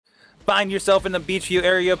Find yourself in the Beachview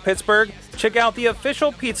area of Pittsburgh? Check out the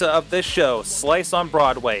official pizza of this show, Slice on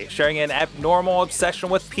Broadway, sharing an abnormal obsession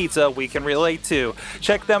with pizza we can relate to.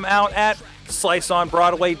 Check them out at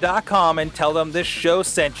sliceonbroadway.com and tell them this show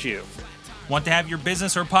sent you. Want to have your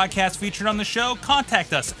business or podcast featured on the show?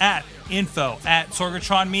 Contact us at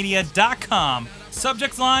info@sorgatronmedia.com.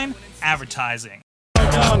 Subject line, advertising.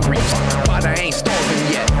 Hungry, but I ain't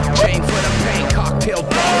starving yet. Chain for the pain, cocktail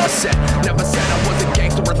dog set. Never said I was a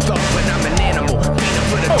gangster or thug, but I'm an animal. Feeding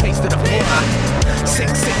for the taste of the blood. Sick.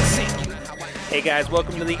 Hey guys,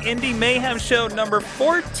 welcome to the Indie Mayhem Show number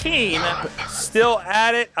 14. Still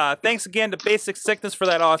at it. Thanks again to Basic Sickness for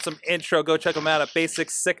that awesome intro. Go check them out at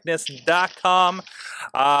basicsickness.com.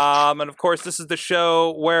 And of course, this is the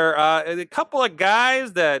show where a couple of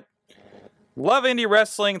guys that love indie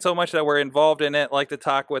wrestling so much that we're involved in it, like to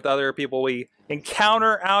talk with other people we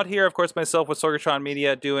encounter out here. Of course, myself with Sorgatron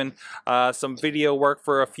Media doing some video work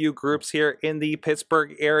for a few groups here in the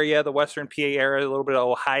Pittsburgh area, the Western PA area, a little bit of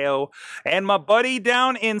Ohio. And my buddy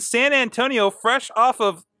down in San Antonio, fresh off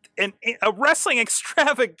of a wrestling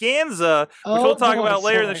extravaganza, which we'll talk about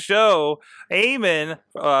later in the show. Eamon,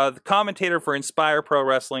 the commentator for Inspire Pro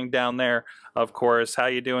Wrestling down there, of course. How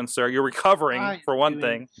you doing, sir? You're recovering, for one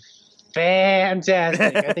thing.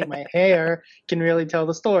 Fantastic. I think my hair can really tell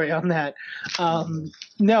the story on that.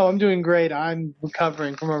 No, I'm doing great. I'm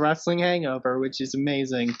recovering from a wrestling hangover, which is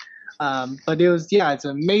amazing. But it's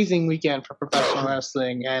an amazing weekend for professional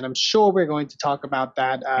wrestling, and I'm sure we're going to talk about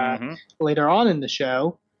that later on in the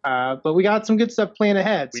show. But we got some good stuff planned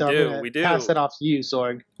ahead, so I'm going to pass that off to you,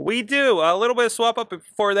 Sorg. We do. A little bit of swap up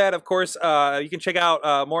before that, of course. You can check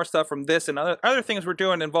out more stuff from this and other things we're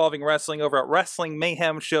doing involving wrestling over at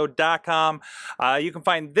WrestlingMayhemShow.com. You can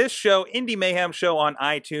find this show, Indie Mayhem Show, on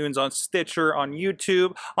iTunes, on Stitcher, on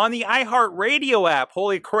YouTube, on the iHeartRadio app.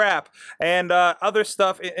 Holy crap. And other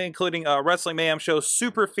stuff, including Wrestling Mayhem Show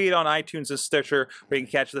Super Feed on iTunes and Stitcher, where you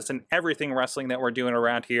can catch this and everything wrestling that we're doing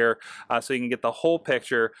around here, so you can get the whole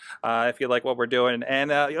picture. If you like what we're doing.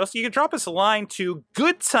 And also you can drop us a line to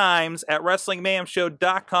goodtimes at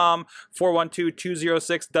WrestlingMayhemShow.com,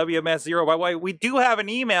 412-206-WMS0. By the way, we do have an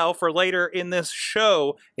email for later in this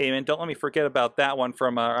show. Eamon, don't let me forget about that one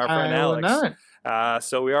from our friend Alex. Not.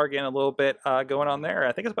 So we are getting a little bit going on there.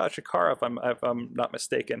 I think it's about Shakara, if I'm not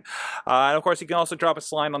mistaken. And of course, you can also drop us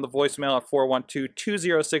a line on the voicemail at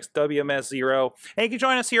 412-206-WMS0. And you can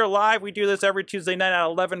join us here live. We do this every Tuesday night at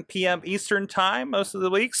 11 p.m. Eastern Time most of the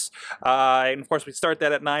weeks. And of course, we start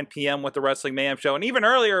that at 9 p.m. with the Wrestling Mayhem Show. And even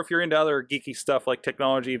earlier, if you're into other geeky stuff like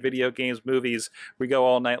technology, video games, movies, we go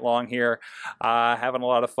all night long here, having a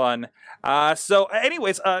lot of fun. So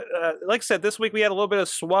anyways, like I said, this week we had a little bit of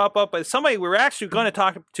swap up, but somebody we were actually going to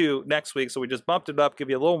talk to next week, so we just bumped it up,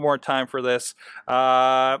 give you a little more time for this.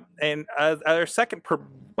 And our third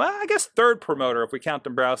promoter, if we count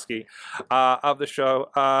Dombrowski, of the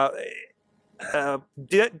show,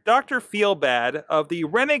 Dr. Feelbad of the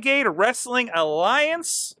Renegade Wrestling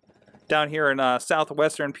Alliance down here in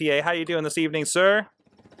southwestern PA. How you doing this evening, sir?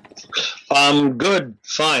 I'm good.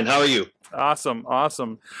 Fine. How are you? Awesome.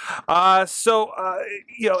 I'm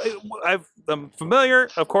familiar,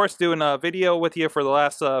 of course, doing a video with you for the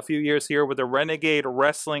last few years here with the Renegade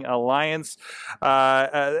Wrestling Alliance.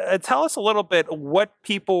 Tell us a little bit what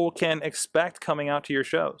people can expect coming out to your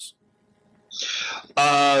shows.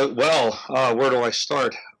 Where do I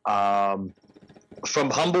start? From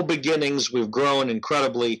humble beginnings, we've grown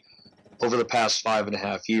incredibly over the past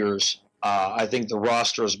 5.5 years. I think the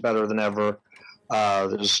roster is better than ever.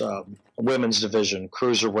 There's a women's division,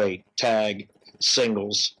 cruiserweight, tag,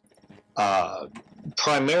 singles. The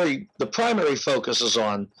primary focus is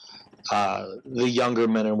on the younger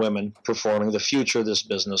men and women performing, the future of this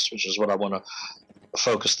business, which is what I want to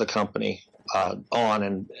focus the company on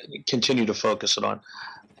and continue to focus it on.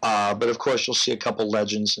 But of course, you'll see a couple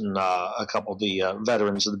legends and a couple of the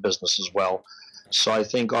veterans of the business as well. So I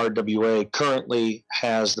think RWA currently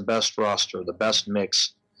has the best roster, the best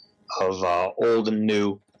mix of old and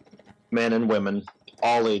new men and women,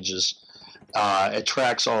 all ages.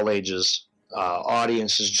 Attracts all ages.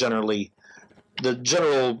 Audience is generally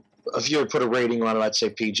if you were to put a rating on it, I'd say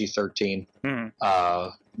PG-13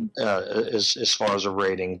 as far as a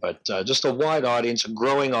rating, but just a wide audience, a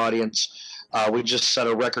growing audience. We just set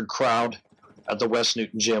a record crowd at the West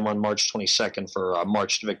Newton Gym on March 22nd for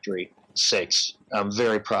March to Victory 6. I'm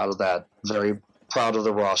very proud of that, very proud of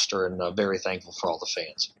the roster, and very thankful for all the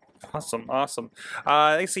fans. Awesome.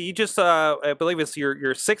 I see you just, I believe it's your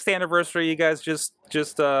 6th anniversary. You guys just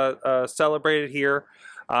celebrated here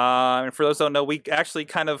And for those who don't know, we actually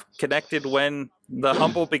kind of connected when the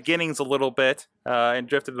humble beginnings a little bit and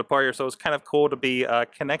drifted apart here. So it's kind of cool to be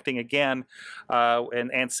connecting again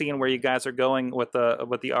and seeing where you guys are going with the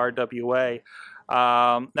RWA.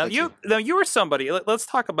 Now you were somebody. Let's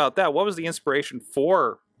talk about that. What was the inspiration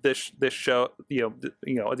for this show? The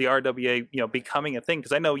RWA becoming a thing,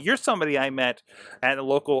 because I know you're somebody I met at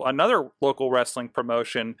another local wrestling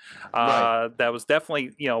promotion that was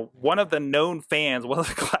definitely one of the known fans, one of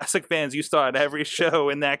the classic fans you saw at every show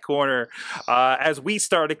in that corner as we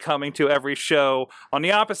started coming to every show on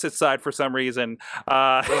the opposite side for some reason.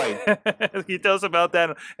 Can you tell us about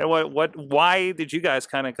that and why did you guys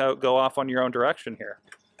kind of go off on your own direction here?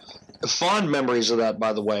 Fond memories of that,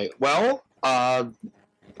 by the way. Well,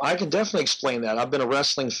 I can definitely explain that. I've been a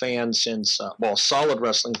wrestling fan since, solid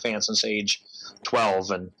wrestling fan since age 12,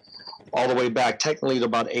 and all the way back technically to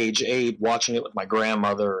about age 8, watching it with my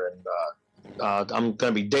grandmother. And I'm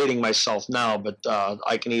going to be dating myself now, but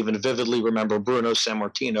I can even vividly remember Bruno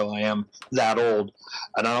Sammartino. I am that old,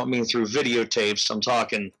 and I don't mean through videotapes. I'm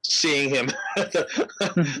talking seeing him a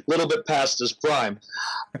little bit past his prime.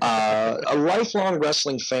 A lifelong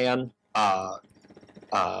wrestling fan.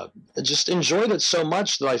 Just enjoyed it so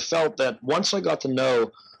much that I felt that once I got to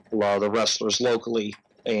know a lot of the wrestlers locally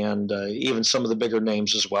and even some of the bigger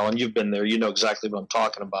names as well, and you've been there, you know exactly what I'm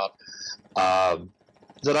talking about,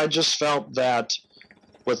 that I just felt that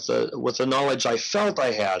with the knowledge I felt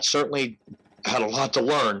I had, certainly had a lot to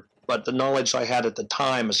learn, but the knowledge I had at the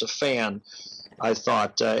time as a fan, I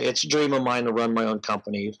thought it's a dream of mine to run my own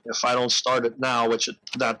company. If I don't start it now, which at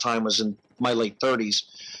that time was in my late 30s,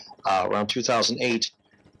 around 2008,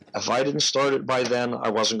 if I didn't start it by then, I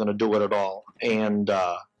wasn't going to do it at all. And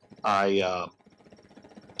I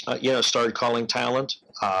started calling talent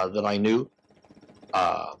that I knew,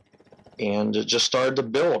 and it just started to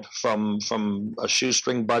build from a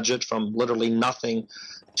shoestring budget, from literally nothing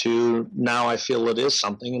to now I feel it is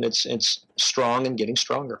something, and it's strong and getting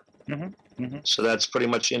stronger. Mm-hmm. Mm-hmm. So that's pretty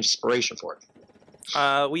much the inspiration for it.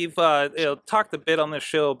 We've talked a bit on this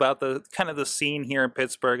show about the kind of the scene here in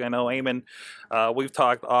Pittsburgh. I know Eamon, we've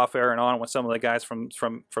talked off air and on with some of the guys from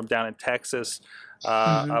down in Texas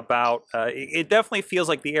about it definitely feels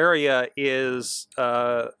like the area is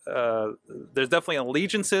there's definitely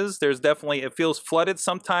allegiances. There's definitely, it feels flooded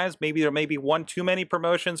sometimes. Maybe there may be one too many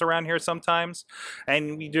promotions around here sometimes,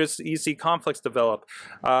 and you see conflicts develop.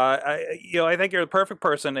 I think you're the perfect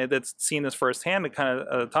person that's seen this firsthand to kind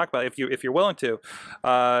of talk about it, if you're willing to.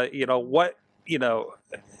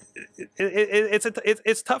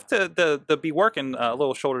 It's tough to be working a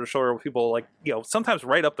little shoulder to shoulder with people sometimes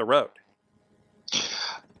right up the road.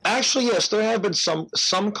 Actually, yes, there have been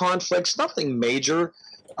some conflicts, nothing major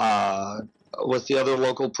with the other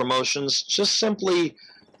local promotions. Just simply,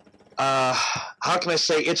 how can I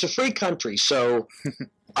say, it's a free country, so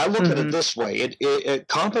I look at it this way: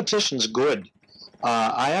 competition's good.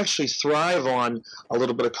 I actually thrive on a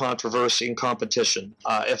little bit of controversy and competition.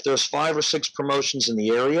 If there's 5 or 6 promotions in the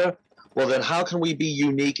area, well, then how can we be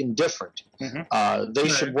unique and different? They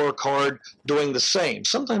should work hard doing the same.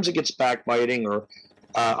 Sometimes it gets backbiting, or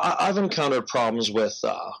I've encountered problems with,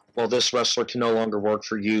 this wrestler can no longer work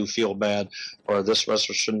for you, feel bad, or this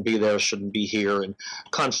wrestler shouldn't be there, shouldn't be here, and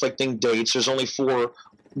conflicting dates. There's only 4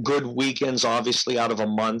 good weekends, obviously, out of a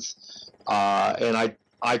month, and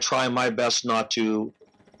I try my best not to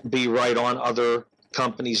be right on other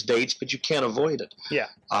companies' dates, but you can't avoid it. Yeah.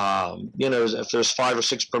 If there's 5 or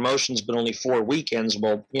 6 promotions but only 4 weekends,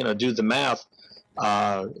 well, do the math.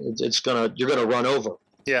 You're gonna run over.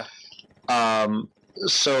 Yeah.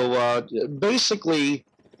 So basically,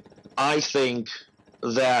 I think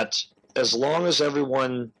that as long as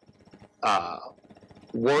everyone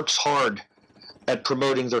works hard at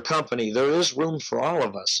promoting their company, there is room for all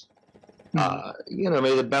of us.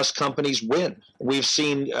 May the best companies win. We've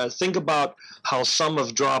seen, think about how some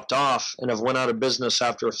have dropped off and have went out of business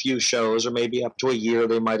after a few shows, or maybe up to a year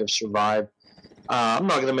they might have survived. I'm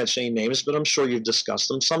not going to mention any names, but I'm sure you've discussed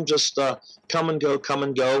them. Some just come and go,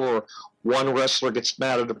 or one wrestler gets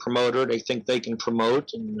mad at a promoter. They think they can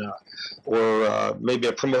promote, or maybe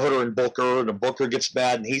a promoter and a booker gets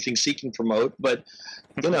mad and he thinks he can promote. But,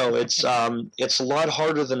 it's a lot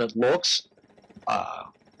harder than it looks.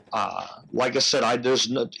 Like I said,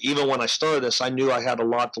 even when I started this, I knew I had a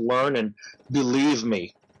lot to learn, and believe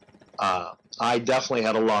me, I definitely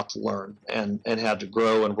had a lot to learn and had to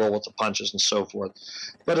grow and roll with the punches and so forth.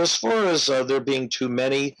 But as far as there being too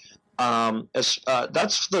many, that's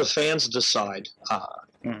the fans decide.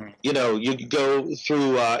 You go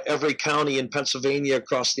through every county in Pennsylvania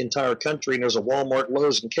across the entire country, and there's a Walmart,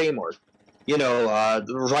 Lowe's, and Kmart,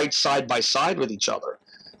 right side by side with each other.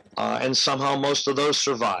 and somehow most of those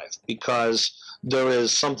survive because there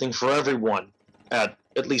is something for everyone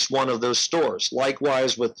at least one of those stores.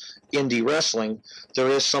 Likewise with indie wrestling, there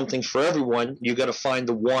is something for everyone. You got to find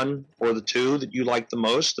the one or the two that you like the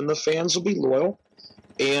most, and the fans will be loyal.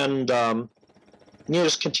 And you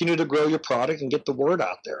just continue to grow your product and get the word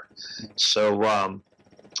out there. So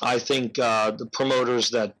I think the promoters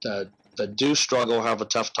that do struggle, have a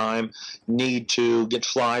tough time, need to get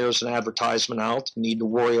flyers and advertisement out, need to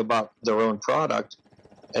worry about their own product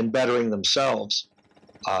and bettering themselves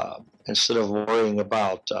instead of worrying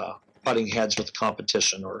about butting heads with the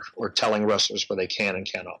competition or telling wrestlers where they can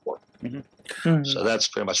and cannot work. Mhm. So that's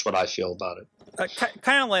pretty much what I feel about it.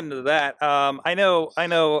 Kind of led into that. I know.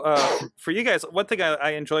 For you guys, one thing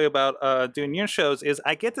I enjoy about doing your shows is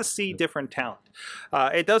I get to see different talent.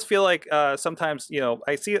 It does feel like sometimes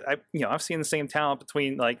I've seen the same talent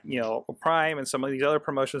between Prime and some of these other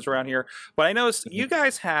promotions around here. But I noticed you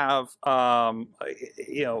guys have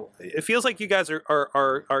it feels like you guys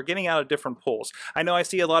are getting out of different pools. I know I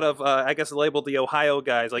see a lot of I guess labeled the Ohio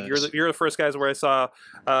guys. Like Yes. you're the first guys where I saw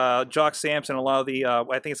Jock Sampson, a lot of the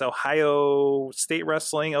I think it's Ohio State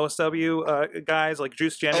Wrestling OSW guys like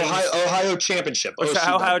Juice Jennings. Ohio Championship.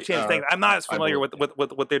 Ohio Championship. I'm not as familiar with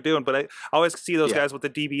what they're doing, but I always see those Yeah. guys with the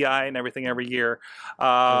DBI and everything every year.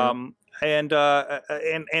 And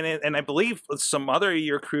I believe some other of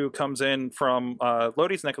your crew comes in from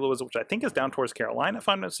Lodi's neck of the woods, which I think is down towards Carolina, if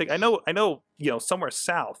I'm not mistaken. I know, somewhere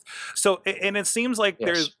south. So, and it seems like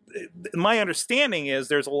Yes. my understanding is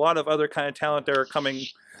there's a lot of other kind of talent that are coming,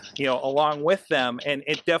 along with them, and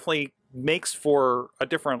it definitely makes for a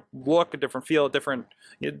different look, a different feel, a different,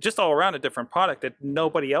 just all around a different product that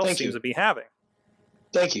nobody else Thank seems you. to be having.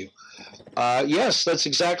 Thank you. Yes, that's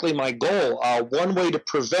exactly my goal. One way to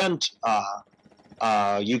prevent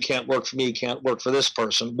you can't work for me, you can't work for this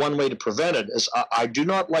person. One way to prevent it is I do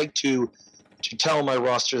not like to tell my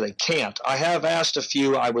roster they can't. I have asked a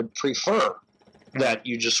few. I would prefer that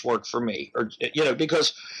you just work for me, or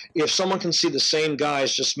because if someone can see the same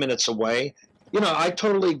guys just minutes away, I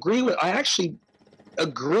totally agree with. I actually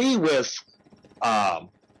agree with that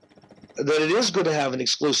it is good to have an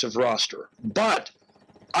exclusive roster, but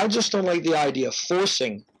I just don't like the idea of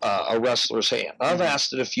forcing a wrestler's hand. I've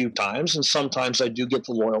asked it a few times, and sometimes I do get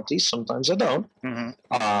the loyalty, sometimes I don't.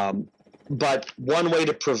 Mm-hmm. But one way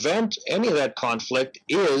to prevent any of that conflict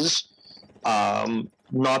is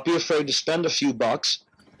not be afraid to spend a few bucks,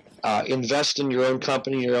 invest in your own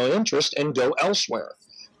company, your own interest, and go elsewhere.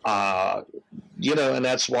 And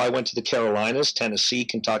that's why I went to the Carolinas, Tennessee,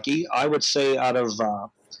 Kentucky. I would say out of,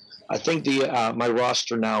 I think my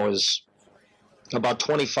roster now is about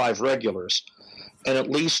 25 regulars, and at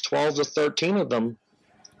least 12 to 13 of them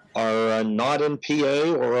are not in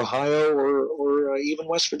PA or Ohio or even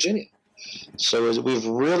West Virginia. So we've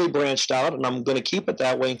really branched out, and I'm going to keep it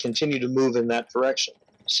that way and continue to move in that direction.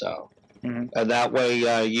 So, Mhm. and that way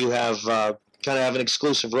you have kind of have an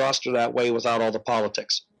exclusive roster that way without all the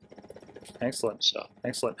politics. Excellent. So.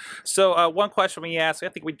 Excellent. So one question we asked, I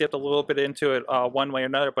think we dipped a little bit into it one way or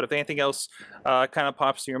another, but if anything else kind of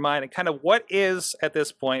pops to your mind, and kind of what is, at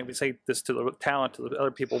this point, we say this to the talent, to the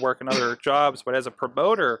other people working other jobs, but as a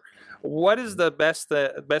promoter, what is the best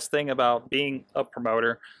thing about being a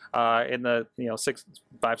promoter in the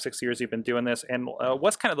 5-6 years you've been doing this, and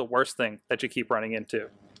what's kind of the worst thing that you keep running into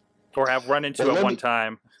or have run into at one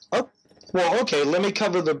time? Well, okay.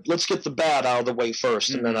 Let's get the bad out of the way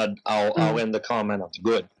first, and then I'll end the comment on the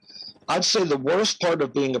good. I'd say the worst part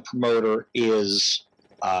of being a promoter is,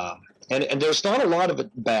 and there's not a lot of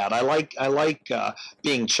it bad. I like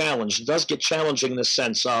being challenged. It does get challenging in the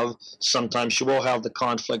sense of sometimes you will have the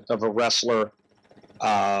conflict of a wrestler,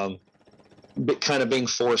 kind of being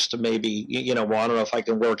forced to maybe, well, I don't know if I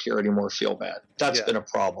can work here anymore. Feel bad. That's been a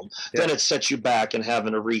problem. Yeah. Then it sets you back and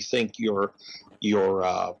having to rethink your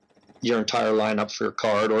entire lineup for your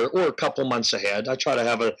card or a couple months ahead. I try to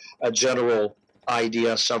have a general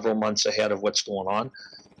idea several months ahead of what's going on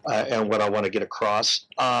and what I want to get across.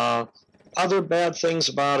 Other bad things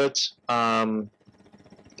about it,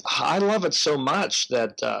 I love it so much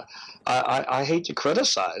that I hate to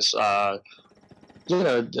criticize.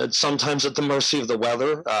 Sometimes at the mercy of the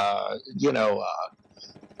weather,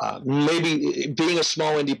 maybe being a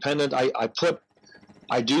small independent,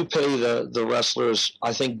 I do pay the wrestlers,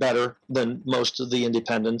 I think, better than most of the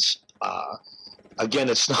independents. Again,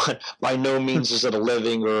 it's not, by no means is it a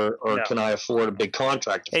living or No. can I afford a big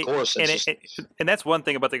contract? Of course. It's And that's one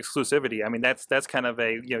thing about the exclusivity. I mean, that's kind of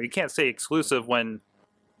you can't say exclusive when,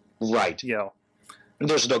 right.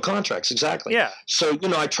 There's no contracts, exactly. Yeah. So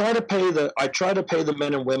I try to pay the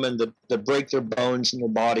men and women that break their bones in their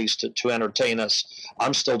bodies to entertain us.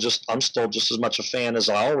 I'm still just as much a fan as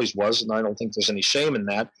I always was, and I don't think there's any shame in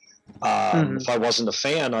that. If I wasn't a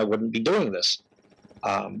fan, I wouldn't be doing this.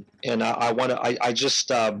 And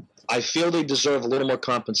I feel they deserve a little more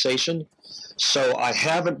compensation. So I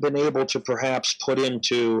haven't been able to perhaps put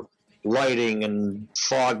into lighting and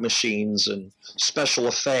fog machines and special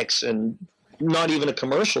effects and not even a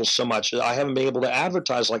commercial so much. I haven't been able to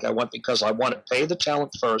advertise like I want because I want to pay the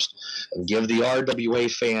talent first and give the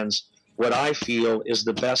RWA fans what I feel is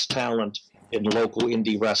the best talent in local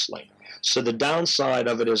indie wrestling. So the downside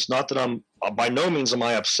of it is not that by no means am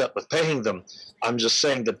I upset with paying them. I'm just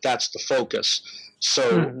saying that that's the focus.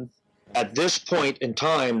 So at this point in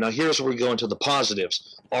time, now here's where we go into the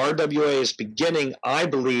positives. RWA is beginning, I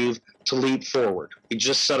believe, to leap forward. We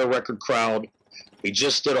just set a record crowd. We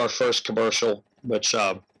just did our first commercial, which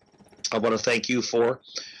I want to thank you for.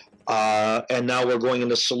 And now we're going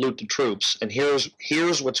into Salute the Troops. And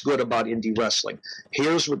here's what's good about indie wrestling.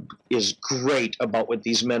 Here's what is great about what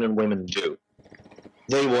these men and women do.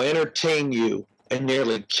 They will entertain you and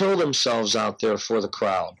nearly kill themselves out there for the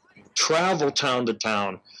crowd. Travel town to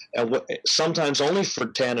town, and sometimes only for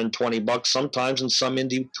 $10 and $20. Sometimes in some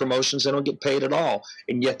indie promotions they don't get paid at all,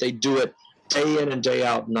 and yet they do it day in and day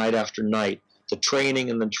out, night after night. The training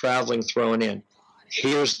and the traveling thrown in.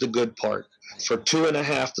 Here's the good part. For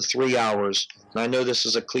 2.5 to 3 hours, and I know this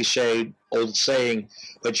is a cliche old saying,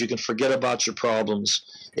 but you can forget about your problems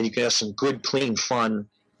and you can have some good, clean fun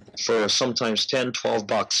for sometimes $10,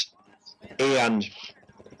 $12,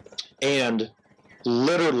 and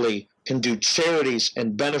literally can do charities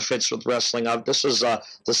and benefits with wrestling. This is the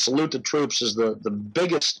Salute the Troops is the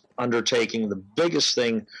biggest undertaking, the biggest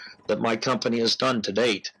thing that my company has done to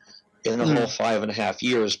date in the whole 5.5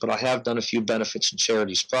 years, but I have done a few benefits and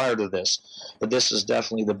charities prior to this. But this is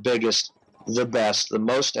definitely the biggest, the best, the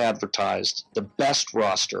most advertised, the best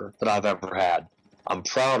roster that I've ever had. I'm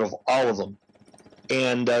proud of all of them.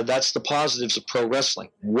 And that's the positives of pro wrestling.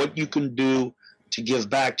 What you can do to give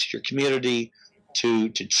back to your community, to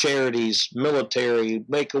charities, military,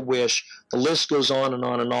 Make-A-Wish, the list goes on and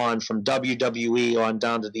on and on, from WWE on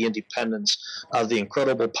down to the independence of the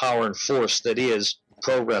incredible power and force that is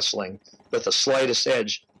pro wrestling, with the slightest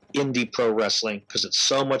edge, indie pro wrestling, because it's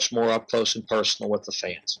so much more up close and personal with the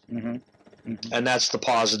fans. And that's the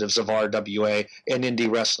positives of RWA and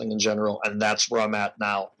indie wrestling in general, and that's where I'm at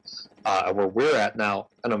now, where we're at now,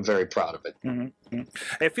 and I'm very proud of it.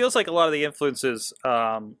 It feels like a lot of the influences,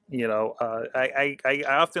 I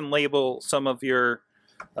often label some of your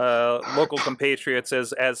local compatriots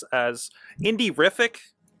as indie-rific,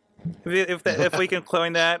 if we can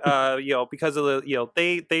coin that, because of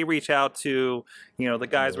the, they reach out to, the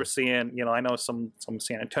guys we're seeing, I know some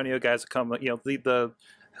San Antonio guys that come, the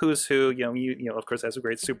who's who, of course, has a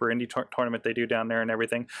great super indie tournament they do down there and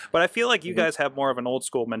everything. But I feel like you guys have more of an old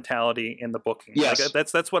school mentality in the booking. Yes. Like,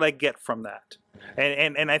 that's what I get from that.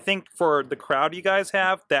 And I think for the crowd you guys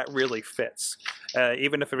have, that really fits.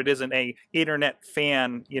 Even if it isn't a internet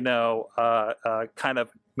fan, kind of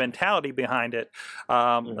mentality behind it.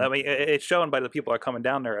 I mean, it's shown by the people that are coming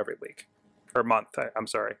down there every week or month. I'm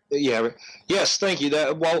sorry. Yeah. Yes. Thank you.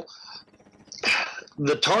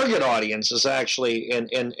 The target audience is actually,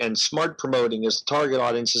 and smart promoting is the target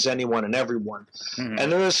audience is anyone and everyone.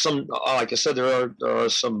 And there is some, like I said, there are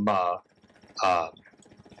some,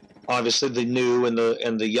 obviously the new and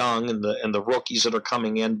the young and the rookies that are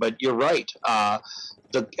coming in. But you're right. At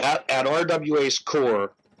RWA's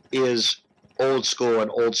core is old school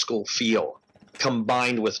and old school feel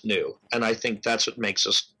combined with new, and I think that's what makes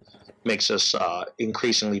us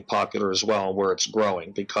increasingly popular as well, where it's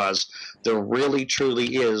growing, because there really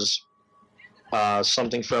truly is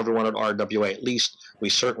something for everyone at RWA. At least we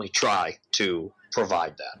certainly try to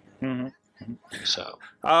provide that. So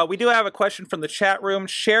we do have a question from the chat room.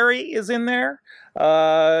 Sherry is in there.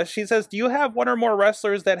 She says, do you have one or more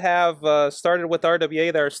wrestlers that have started with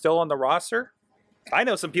RWA that are still on the roster? I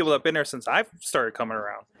know some people that have been there since I've started coming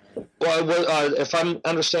around. Well, if I'm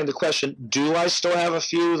understanding the question, do I still have a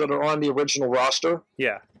few that are on the original roster?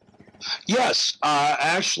 Yeah. Yes.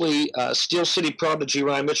 Actually, Steel City Prodigy,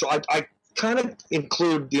 Ryan Mitchell, I kind of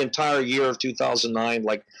include the entire year of 2009.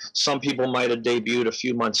 Like some people might have debuted a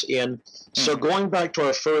few months in. So going back to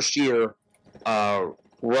our first year,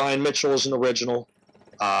 Ryan Mitchell is an original.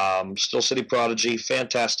 Steel City Prodigy,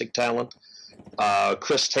 fantastic talent.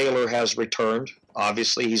 Chris Taylor has returned.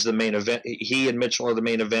 Obviously, he's the main event. He and Mitchell are the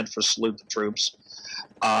main event for Salute the Troops.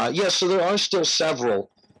 So there are still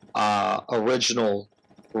several original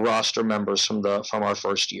roster members from our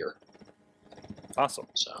first year. Awesome.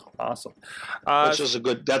 So, Awesome.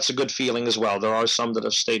 that's a good feeling as well. There are some that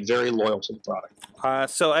have stayed very loyal to the product.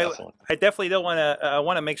 So Definitely. I definitely don't want to. I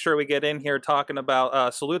want to make sure we get in here talking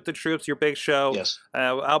about Salute the Troops, your big show. Yes.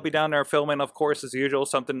 I'll be down there filming, of course, as usual.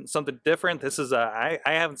 Something different. This is I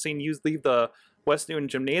haven't seen you leave the West Newton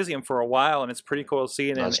Gymnasium for a while, and it's pretty cool to see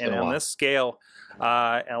it on this scale,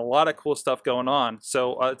 and a lot of cool stuff going on.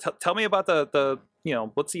 So tell me about the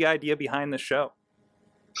what's the idea behind this show?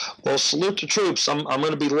 Well, Salute the Troops. I'm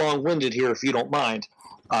going to be long-winded here if you don't mind,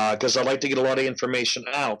 because I'd like to get a lot of information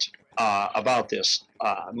out about this.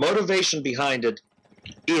 Motivation behind it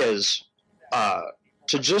is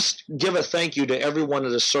to just give a thank you to everyone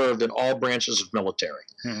that has served in all branches of military.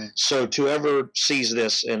 Mm-hmm. So to whoever sees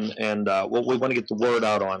this and what we want to get the word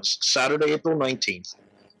out on, Saturday, April 19th,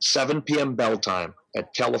 7 p.m. bell time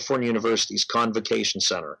at California University's Convocation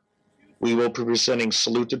Center. We will be presenting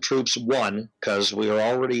Salute the Troops 1, because we are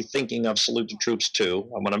already thinking of Salute the Troops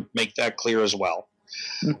 2. I'm going to make that clear as well.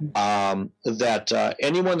 Mm-hmm. That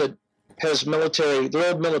anyone that has their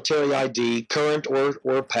old military ID, current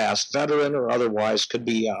or past, veteran or otherwise, could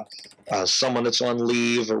be someone that's on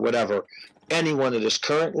leave or whatever, anyone that is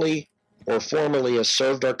currently or formerly has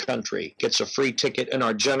served our country gets a free ticket in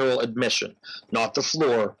our general admission, not the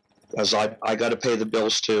floor, as I got to pay the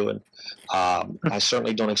bills too, and I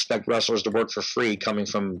certainly don't expect wrestlers to work for free coming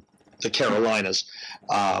from the Carolinas.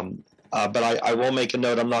 But I will make a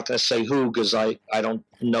note. I'm not going to say who, because I don't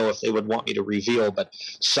know if they would want me to reveal, but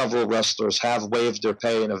several wrestlers have waived their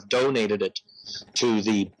pay and have donated it to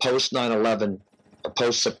the post 9/11 or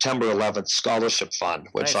post September 11th scholarship fund,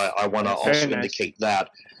 which nice. I want to also indicate that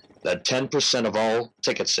 10% of all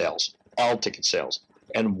ticket sales,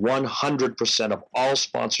 and 100% of all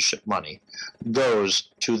sponsorship money goes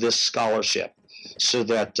to this scholarship, so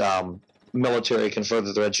that military can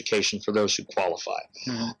further their education for those who qualify.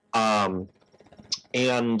 Mm-hmm.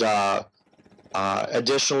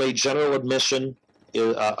 Additionally, general admission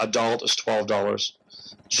adult is $12.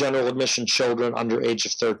 General admission children under age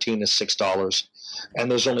of 13 is $6. And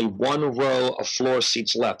there's only one row of floor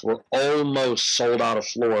seats left. We're almost sold out of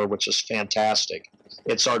floor, which is fantastic.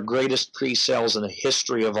 It's our greatest pre-sales in the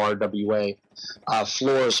history of RWA.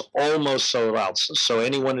 Floor is almost sold out. So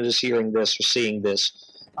anyone that is hearing this or seeing this,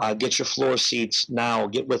 get your floor seats now.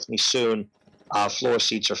 Get with me soon. Floor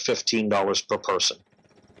seats are $15 per person.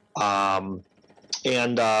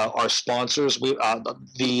 And our sponsors,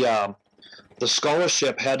 the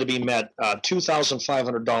scholarship had to be met.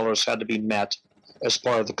 $2,500 had to be met as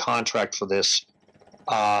part of the contract for this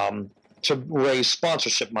to raise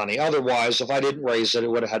sponsorship money. Otherwise, if I didn't raise it, it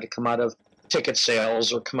would have had to come out of ticket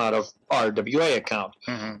sales or come out of RWA account.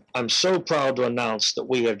 Mm-hmm. I'm so proud to announce that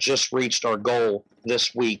we have just reached our goal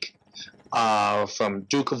this week from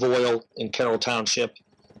Duke of Oil in Carroll Township,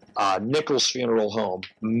 Nichols Funeral Home,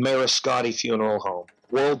 Mariscotti Funeral Home,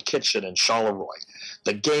 World Kitchen in Charleroi,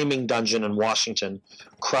 the Gaming Dungeon in Washington,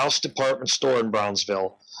 Krause Department Store in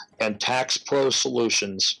Brownsville, and Tax Pro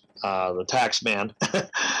Solutions, the tax man,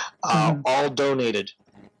 all donated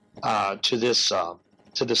to this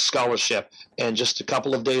scholarship. And just a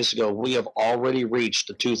couple of days ago, we have already reached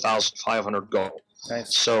the 2,500 goal.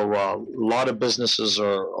 Nice. So a lot of businesses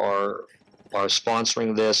are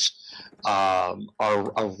sponsoring this. A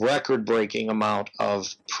record-breaking amount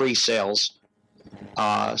of pre-sales.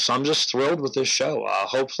 So I'm just thrilled with this show.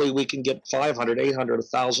 Hopefully we can get 500, 800,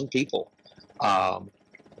 1,000 people.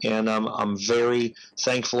 And I'm very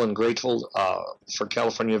thankful and grateful for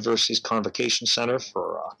California University's Convocation Center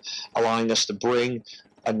for allowing us to bring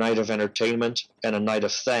a night of entertainment and a night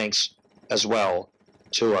of thanks as well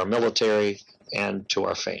to our military and to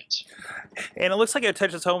our fans. And it looks like it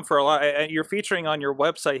touches home for a lot. You're featuring on your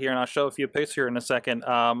website here, and I'll show a few pics here in a second,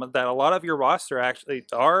 that a lot of your roster actually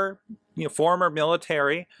are former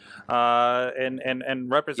military and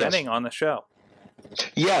representing on the show.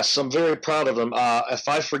 Yes, I'm very proud of them. If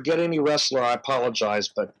I forget any wrestler, I apologize,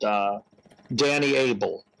 but Danny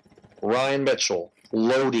Abel, Ryan Mitchell,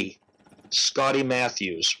 Lodi, Scotty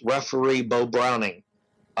Matthews, referee Bo Browning,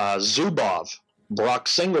 Zubov, Brock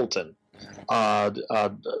Singleton,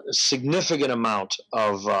 a significant amount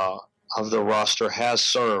of the roster has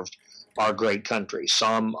served our great country. So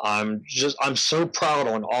I'm so proud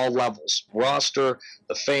on all levels. Roster,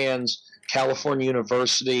 the fans, California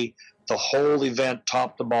University, the whole event,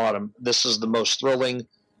 top to bottom. This is the most thrilling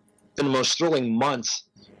month,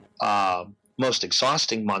 most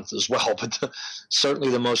exhausting month as well, but certainly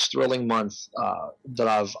the most thrilling month that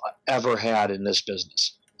I've ever had in this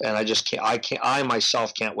business. And I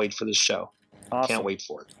myself can't wait for this show. Awesome. Can't wait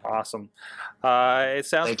for it. Awesome. It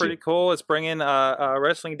sounds Thank pretty you. cool. It's bringing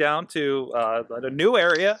wrestling down to a new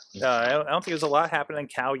area. I don't think there's a lot happening in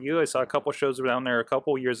Cal U. I saw a couple shows down there a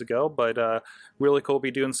couple years ago, but really cool to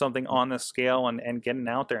be doing something on this scale and getting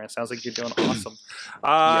out there. And it sounds like you're doing awesome.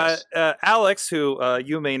 Yes. Alex, who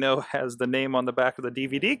you may know has the name on the back of the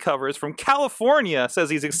DVD covers from California, says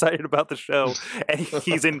he's excited about the show, and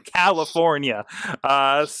he's in California.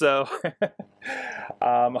 So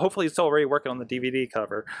hopefully he's already working on the DVD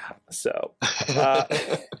cover. So,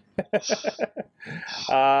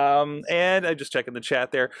 and I'm just checking the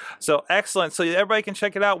chat there. So excellent. So everybody can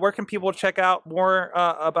check it out. Where can people check out more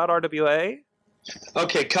about RWA?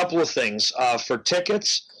 Okay, couple of things. For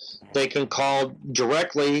tickets, they can call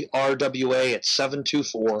directly RWA at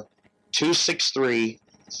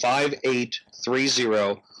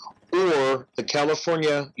 724-263-5830 or the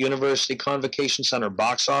California University Convocation Center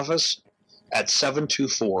box office at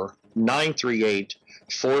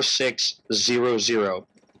 724-938-4600.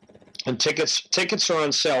 And tickets are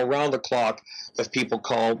on sale around the clock if people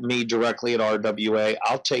call me directly at RWA.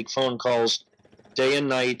 I'll take phone calls day and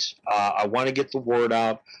night. I want to get the word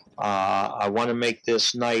out. I want to make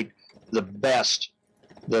this night the best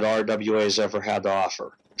that RWA has ever had to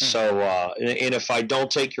offer. So, and if I don't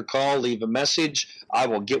take your call, leave a message. I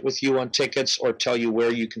will get with you on tickets or tell you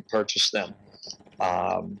where you can purchase them.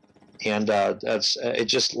 And that's it.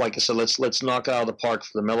 Just like I said, let's knock it out of the park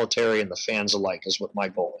for the military and the fans alike is what my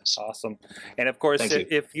goal is. Awesome. And of course, Thank you.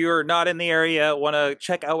 if you're not in the area, want to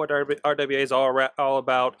check out what RWA is all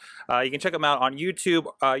about, you can check them out on YouTube,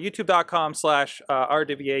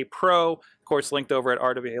 youtube.com/RWA Pro. Of course, linked over at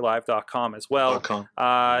rwalive.com as well.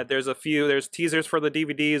 There's teasers for the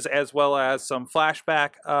DVDs as well as some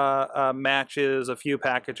flashback matches, a few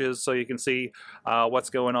packages, so you can see what's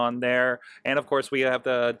going on there. And of course, we have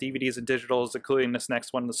the DVDs and digitals, including this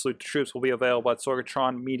next one, The Salute to Troops, will be available at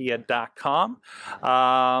sorgatronmedia.com.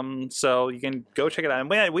 So you can go check it out. And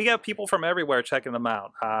we got people from everywhere checking them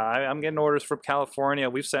out. I'm getting orders from California.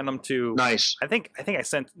 We've sent them to. Nice. I think I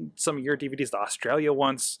sent some of your DVDs to Australia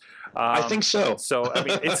once. I think so. So I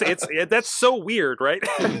mean, it's that's so weird, right?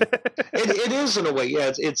 it is in a way.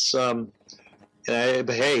 Yeah,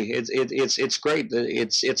 but hey, it's great.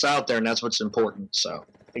 It's out there, and that's what's important. So.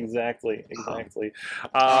 Exactly.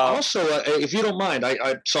 Also, if you don't mind,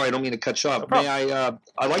 I sorry, I don't mean to cut you off. No problem. May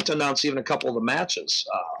I'd like to announce even a couple of the matches.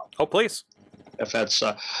 Oh, please. If that's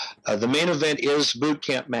the main event is boot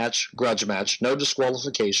camp match, grudge match, no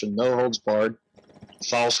disqualification, no holds barred,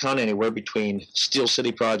 falls count anywhere between Steel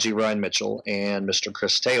City Prodigy Ryan Mitchell and Mr.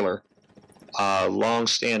 Chris Taylor.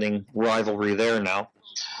 Long-standing rivalry there now.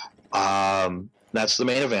 That's the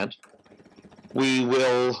main event. We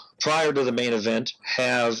will, prior to the main event,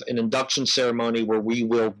 have an induction ceremony where we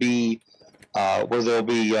will be, where there'll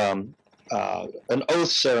be an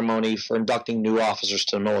oath ceremony for inducting new officers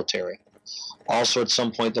to the military. Also, at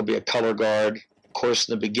some point, there'll be a color guard. Of course,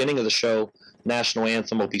 in the beginning of the show, national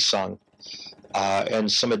anthem will be sung. And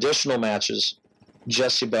some additional matches,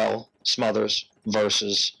 Jessie Belle Smothers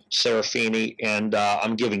versus Serafini. And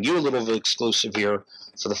I'm giving you a little exclusive here.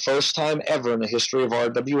 For the first time ever in the history of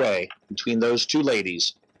RWA, between those two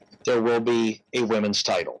ladies, there will be a women's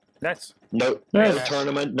title. Nice. No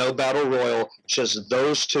tournament, no battle royal, just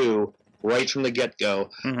those two right from the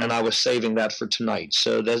get-go. Mhm. And I was saving that for tonight.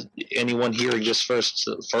 So that anyone hearing this first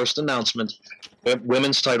announcement,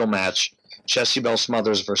 women's title match, Jessie Belle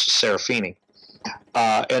Smothers versus Serafini.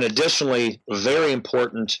 And additionally, very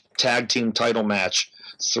important tag team title match,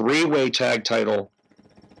 three-way tag title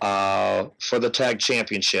for the tag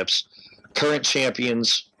championships. Current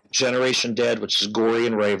champions, Generation Dead, which is Gory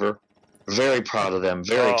and Raver. Very proud of them.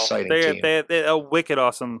 Very exciting team. They're a wicked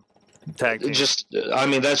awesome tag team.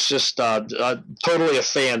 That's just totally a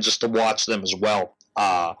fan just to watch them as well.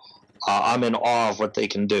 I'm in awe of what they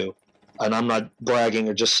can do. And I'm not bragging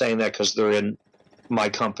or just saying that because they're in my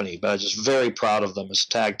company, but I'm just very proud of them as a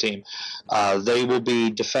tag team. They will be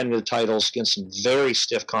defending the titles against some very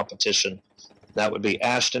stiff competition. That would be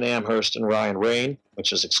Ashton Amherst and Ryan Rain,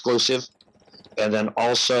 which is exclusive. And then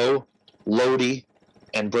also Lodi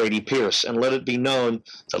and Brady Pierce. And let it be known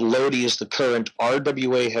that Lodi is the current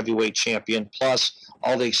RWA heavyweight champion, plus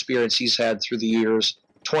all the experience he's had through the years,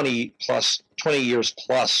 20 years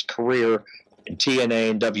plus career in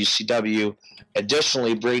TNA and WCW.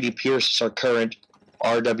 Additionally, Brady Pierce is our current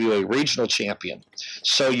RWA regional champion.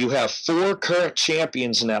 So you have 4 current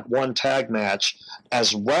champions in that one tag match,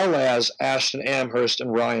 as well as Ashton Amherst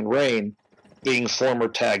and Ryan Rain being former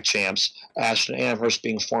tag champs, Ashton Amherst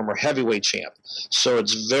being former heavyweight champ. So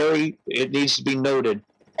it needs to be noted,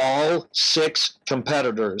 all 6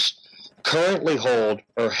 competitors currently hold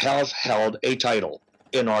or have held a title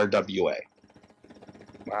in RWA.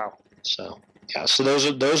 Wow. So yeah, so those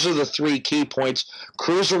are the 3 key points.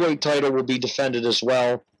 Cruiserweight title will be defended as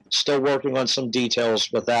well. Still working on some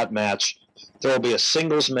details with that match. There will be a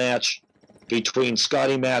singles match between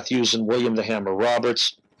Scotty Matthews and William the Hammer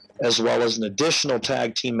Roberts, as well as an additional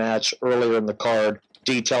tag team match earlier in the card.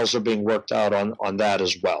 Details are being worked out on that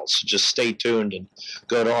as well. So just stay tuned and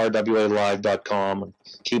go to rwalive.com and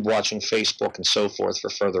keep watching Facebook and so forth for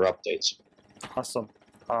further updates. Awesome.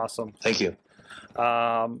 Thank you.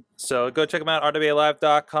 So go check them out,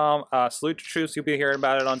 rwalive.com. Salute to Truce. You'll be hearing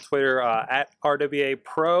about it on Twitter, at RWA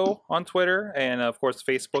Pro on Twitter, and of course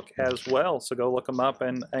Facebook as well. So go look them up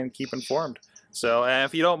and keep informed. So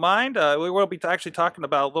if you don't mind, we will be actually talking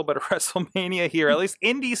about a little bit of WrestleMania here, at least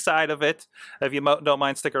indie side of it, if you don't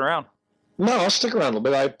mind sticking around. No, I'll stick around a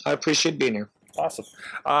little bit. I appreciate being here. Awesome.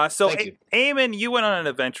 So Thank you. Eamon, you went on an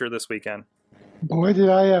adventure this weekend. Boy, did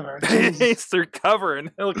I ever. He's recovering.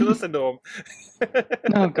 Look, listen to him.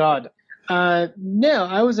 Oh, God. No,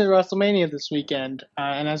 I was at WrestleMania this weekend,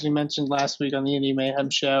 and as we mentioned last week on the Indie Mayhem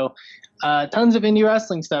show, tons of indie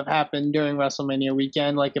wrestling stuff happened during WrestleMania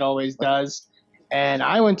weekend, like it always does, and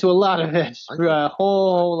I went to a lot of it, a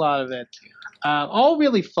whole lot of it. All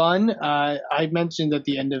really fun. I mentioned at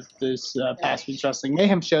the end of this past week's Wrestling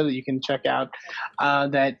Mayhem show that you can check out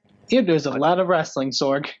that there's a lot of wrestling,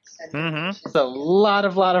 Sorg. Mm-hmm. It's a lot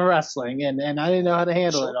of wrestling, and I didn't know how to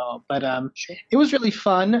handle it all. But it was really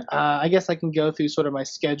fun. I guess I can go through sort of my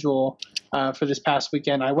schedule for this past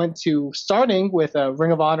weekend. I went to, starting with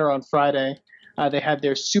Ring of Honor on Friday. They had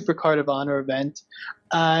their Super Card of Honor event.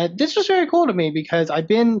 This was very cool to me because I've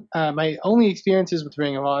been, my only experiences with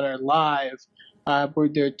Ring of Honor live were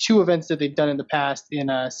there are 2 events that they've done in the past in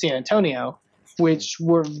San Antonio, which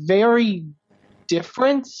were very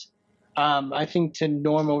different. I think to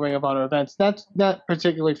normal Ring of Honor events, not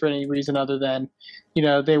particularly for any reason other than,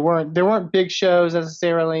 they weren't big shows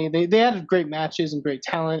necessarily. They had great matches and great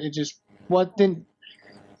talent. It just wasn't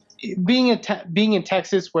being in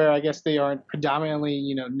Texas, where I guess they aren't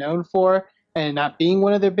predominantly known for, and not being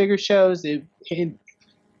one of their bigger shows. It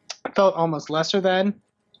felt almost lesser than.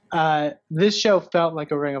 This show felt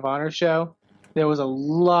like a Ring of Honor show. There was a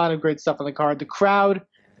lot of great stuff on the card. The crowd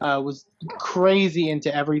was crazy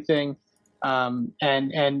into everything,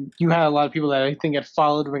 and you had a lot of people that I think had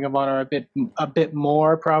followed Ring of Honor a bit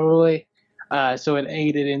more probably, so it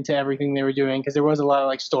aided into everything they were doing, because there was a lot of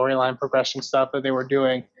like storyline progression stuff that they were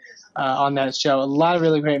doing on that show. A lot of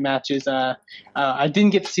really great matches. I didn't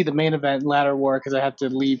get to see the main event, Ladder War, because I had to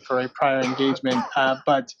leave for a prior engagement,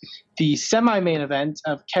 but the semi-main event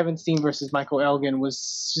of Kevin Steen versus Michael Elgin was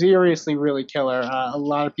seriously really killer. A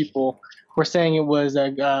lot of people were saying it was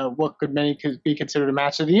what could be considered a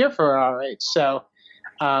match of the year for RH. So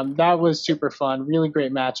that was super fun. Really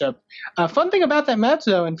great matchup. Fun thing about that match,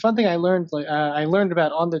 though, and fun thing I learned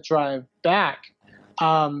about on the drive back.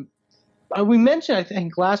 We mentioned, I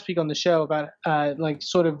think, last week on the show about like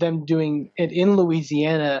sort of them doing it in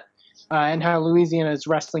Louisiana, and how Louisiana's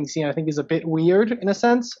wrestling scene, I think, is a bit weird in a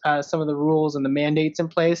sense. Some of the rules and the mandates in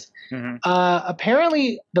place. Mm-hmm.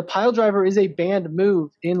 Apparently, the pile driver is a banned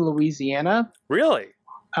move in Louisiana. Really?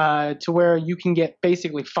 To where you can get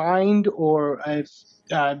basically fined, or if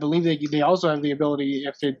I believe they also have the ability,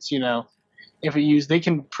 if it's they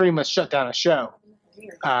can pretty much shut down a show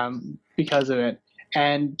because of it.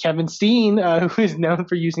 And Kevin Steen, who is known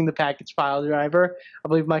for using the package pile driver, I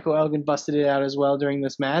believe Michael Elgin busted it out as well during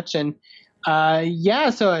this match. And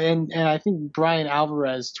and I think Brian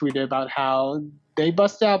Alvarez tweeted about how they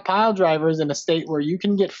bust out pile drivers in a state where you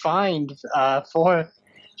can get fined for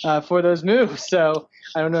those moves. So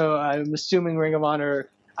I don't know. I'm assuming Ring of Honor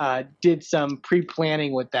did some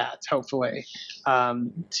pre-planning with that, hopefully,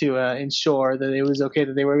 to ensure that it was okay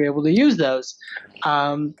that they were able to use those.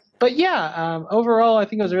 But yeah, overall, I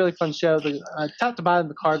think it was a really fun show. The top to bottom of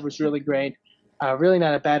the card was really great. Really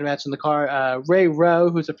not a bad match in the card. Ray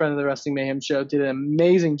Rowe, who's a friend of the Wrestling Mayhem show, did an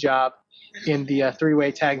amazing job in the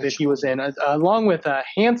three-way tag that he was in, along with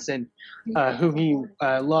Hanson, who he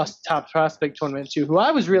lost Top Prospect Tournament to, who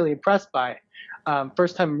I was really impressed by.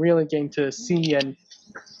 First time really getting to see and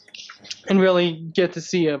really get to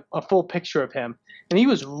see a full picture of him. And he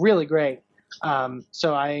was really great.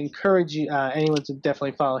 So I encourage anyone to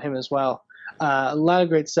definitely follow him as well. A lot of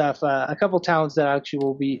great stuff. A couple talents that actually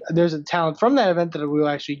will be. There's a talent from that event that we're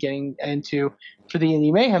actually getting into for the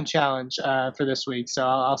Indie Mayhem Challenge for this week. So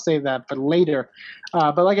I'll save that for later.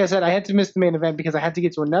 But like I said, I had to miss the main event because I had to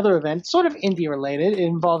get to another event, sort of indie related. It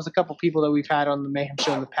involves a couple people that we've had on the Mayhem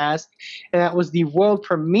Show in the past, and that was the world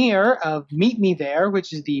premiere of Meet Me There,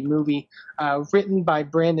 which is the movie written by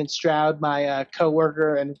Brandon Stroud, my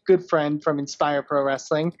coworker and good friend from Inspire Pro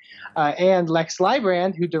Wrestling, and Lex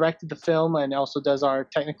Lybrand, who directed the film and also does our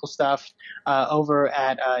technical stuff over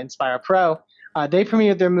at Inspire Pro. They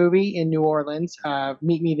premiered their movie in New Orleans,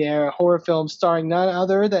 Meet Me There, a horror film starring none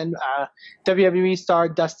other than WWE star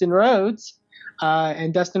Dustin Rhodes.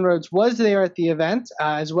 And Dustin Rhodes was there at the event,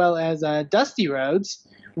 as well as Dusty Rhodes,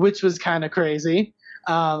 which was kind of crazy.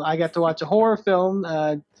 I got to watch a horror film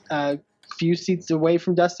a few seats away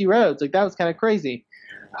from Dusty Rhodes. Like, that was kind of crazy.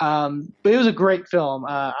 But it was a great film.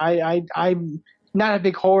 I'm not a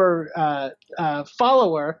big horror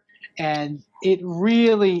follower, and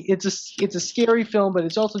it's a scary film, but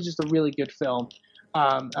it's also just a really good film.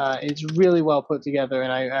 It's really well put together,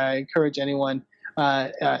 and I encourage anyone,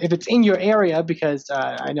 if it's in your area, because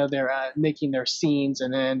I know they're making their scenes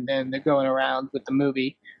and they're going around with the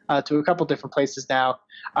movie to a couple different places now,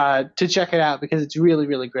 to check it out, because it's really,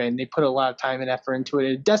 really great, and they put a lot of time and effort into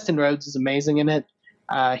it. Dustin Rhodes is amazing in it.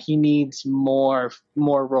 He needs more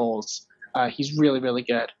roles. He's really, really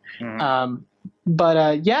good. Mm-hmm.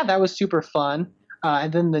 But that was super fun.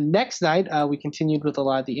 And then the next night, we continued with a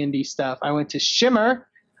lot of the indie stuff. I went to Shimmer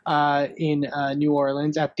in New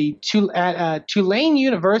Orleans at Tulane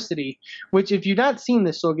University, which, if you've not seen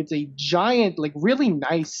this, look, it's a giant, like, really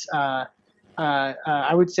nice, I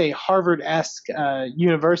would say Harvard-esque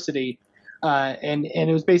university, and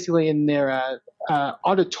it was basically in their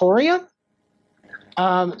auditorium.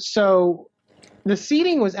 So the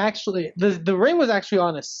seating was actually the ring was actually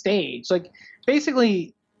on a stage, like,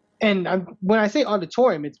 basically. And when I say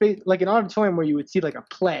auditorium, it's like an auditorium where you would see like a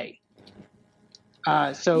play.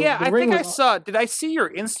 So yeah, I think I saw. Did I see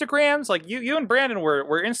your Instagrams? Like you and Brandon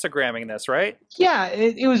were Instagramming this, right? Yeah,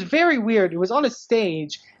 it was very weird. It was on a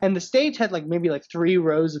stage, and the stage had like maybe like 3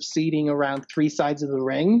 rows of seating around 3 sides of the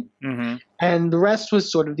ring, mm-hmm. and the rest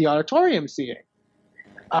was sort of the auditorium seating.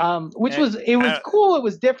 Which was cool. It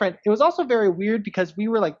was different. It was also very weird because we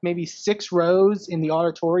were like maybe 6 rows in the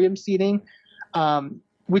auditorium seating.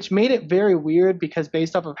 Which made it very weird because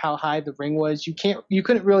based off of how high the ring was, you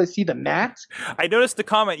couldn't really see the mat. I noticed the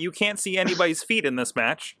comment, you can't see anybody's feet in this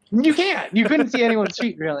match. You can't. You couldn't see anyone's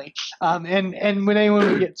feet, really. And when anyone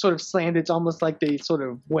would get sort of slammed, it's almost like they sort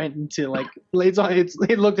of went into like,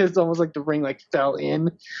 it looked as almost like the ring like fell in,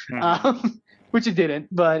 which it didn't.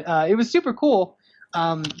 But it was super cool.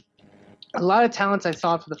 A lot of talents I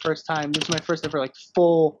saw for the first time. This is my first ever like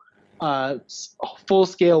full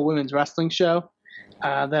scale women's wrestling show.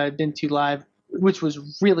 That I've been to live, which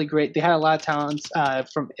was really great. They had a lot of talents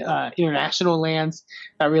from international lands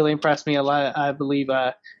that really impressed me. I believe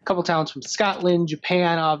a couple talents from Scotland,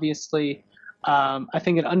 Japan, obviously. I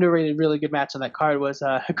think an underrated, really good match on that card was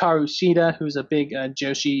Hikaru Shida, who's a big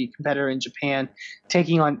Joshi competitor in Japan,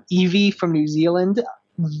 taking on Evie from New Zealand.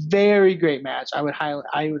 Very great match. I would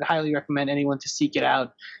highly recommend anyone to seek it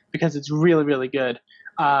out because it's really, really good.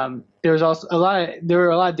 There were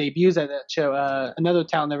a lot of debuts at that show. Another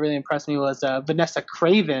talent that really impressed me was Vanessa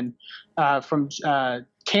Craven from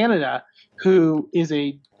Canada, who is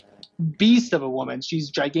a beast of a woman.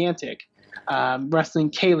 She's gigantic.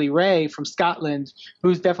 Wrestling Kaylee Ray from Scotland,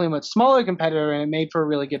 who's definitely a much smaller competitor, and it made for a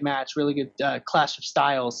really good match, really good clash of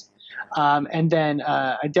styles. And then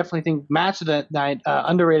I definitely think match of that night,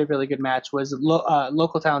 underrated, really good match, was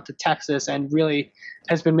local talent to Texas and really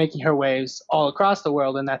has been making her waves all across the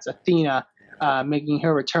world, and that's Athena, making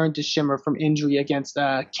her return to Shimmer from injury against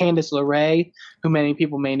Candice LeRae, who many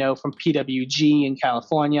people may know from PWG in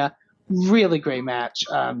California. Really great match.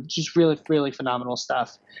 Just really, really phenomenal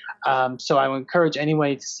stuff. So I would encourage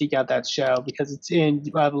anyone to seek out that show because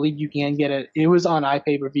I believe you can get it. It was on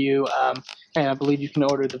iPay-per-view, and I believe you can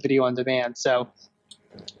order the video on demand. So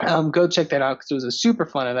go check that out because it was a super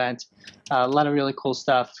fun event. A lot of really cool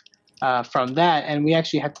stuff from that. And we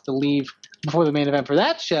actually had to leave before the main event for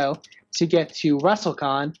that show to get to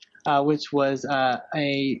WrestleCon, which was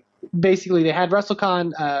basically they had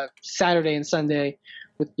WrestleCon Saturday and Sunday,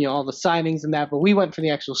 with all the signings and that, but we went for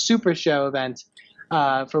the actual Super Show event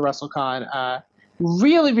for WrestleCon.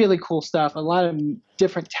 Really, really cool stuff. A lot of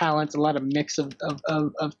different talents, a lot of mix of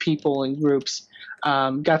people and groups.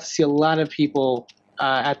 Got to see a lot of people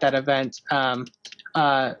at that event. An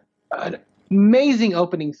amazing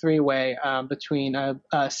opening 3-way between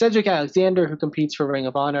Cedric Alexander, who competes for Ring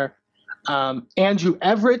of Honor, Andrew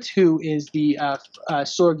Everett, who is the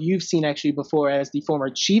Sorg you've seen actually before as the former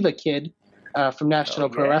Chiva Kid from National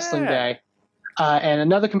Pro Wrestling Day, and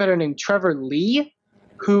another competitor named Trevor Lee,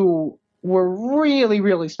 who were really,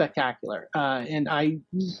 really spectacular. And I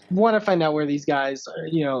want to find out where these guys,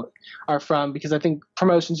 are from, because I think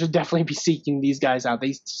promotions should definitely be seeking these guys out.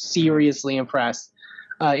 They seriously impressed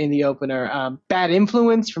in the opener. Bad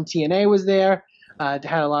Influence from TNA was there. Had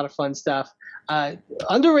a lot of fun stuff.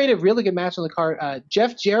 Underrated, really good match on the card.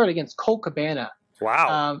 Jeff Jarrett against Colt Cabana.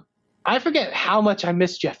 Wow. I forget how much I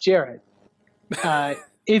miss Jeff Jarrett.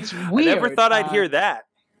 It's weird. I never thought I'd hear that.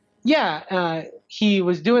 Yeah, he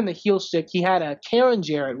was doing the heel shtick. He had a Karen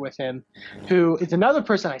Jarrett with him, who is another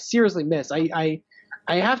person I seriously miss. I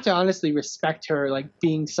have to honestly respect her, like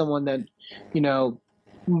being someone that,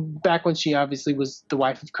 back when she obviously was the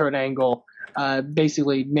wife of Kurt Angle,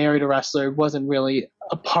 basically married a wrestler, wasn't really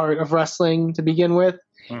a part of wrestling to begin with,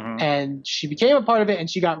 and she became a part of it, and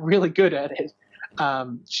she got really good at it.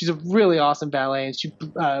 She's a really awesome ballet, and she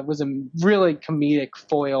was a really comedic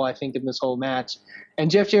foil, I think, in this whole match. And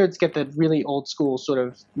Jeff Jarrett's got that really old school sort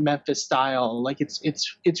of Memphis style. Like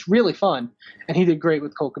it's really fun, and he did great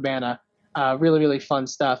with Colt Cabana. Really, really fun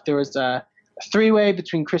stuff. There was a three-way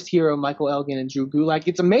between Chris Hero, Michael Elgin, and Drew Gulak.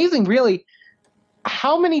 It's amazing, really,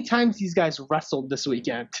 how many times these guys wrestled this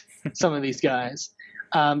weekend. Some of these guys,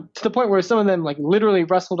 to the point where some of them like literally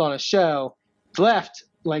wrestled on a show, left,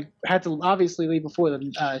 like had to obviously leave before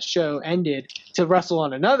the show ended to wrestle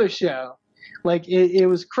on another show. Like it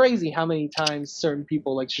was crazy how many times certain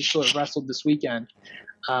people like just sort of wrestled this weekend.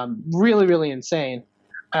 Really, really insane.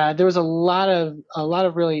 There was a lot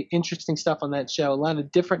of really interesting stuff on that show. A lot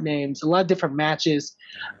of different names, a lot of different matches.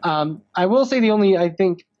 I will say the only, I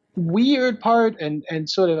think, weird part and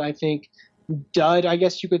sort of, I think, dud, I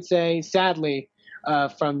guess you could say, sadly,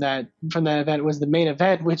 from that event was the main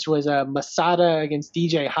event, which was Masada against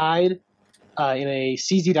DJ Hyde in a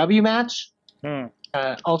CZW match.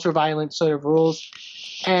 Ultra violent sort of rules.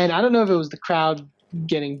 And I don't know if it was the crowd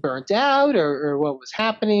getting burnt out or what was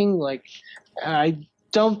happening. Like, I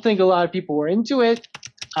don't think a lot of people were into it.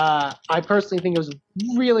 I personally think it was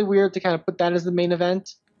really weird to kind of put that as the main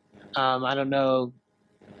event. I don't know.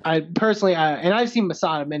 I personally, and I've seen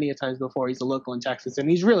Masada many a times before. He's a local in Texas, and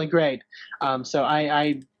he's really great. So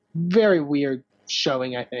I very weird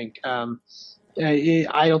showing, I think. I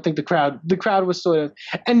don't think the crowd was sort of,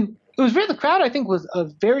 and it was weird. The crowd, I think, was a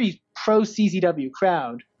very pro CZW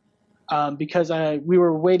crowd, because we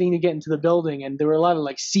were waiting to get into the building, and there were a lot of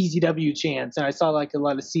like CZW chants, and I saw like a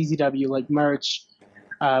lot of CZW like merch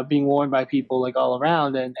being worn by people like all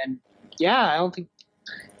around, and yeah, I don't think.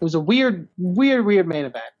 It was a weird main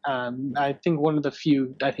event. I think one of the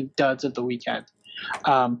few, duds of the weekend.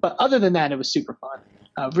 But other than that, it was super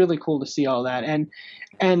fun. Really cool to see all that.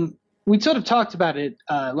 And we sort of talked about it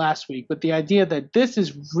last week, but the idea that this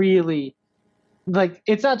is really, like,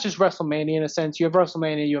 it's not just WrestleMania in a sense. You have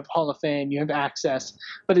WrestleMania, you have Hall of Fame, you have Access,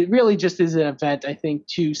 but it really just is an event, I think,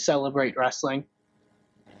 to celebrate wrestling.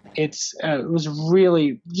 It was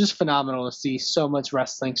really just phenomenal to see so much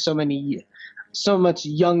wrestling, so much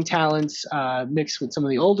young talents mixed with some of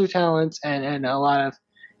the older talents, and a lot of,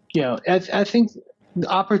 I think the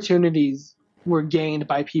opportunities were gained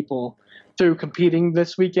by people through competing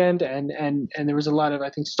this weekend, and there was a lot of, I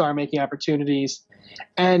think, star-making opportunities.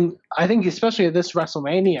 And I think especially at this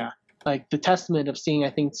WrestleMania, like the testament of seeing, I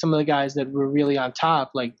think, some of the guys that were really on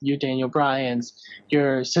top, like your Daniel Bryans,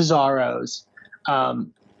 your Cesaros,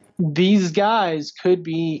 these guys could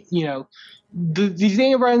be, these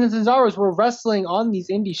Daniel Bryan and Cesaros were wrestling on these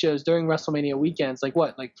indie shows during WrestleMania weekends, like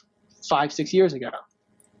 5-6 years ago.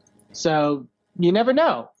 So you never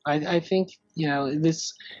know. I think,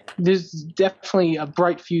 there's definitely a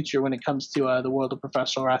bright future when it comes to the world of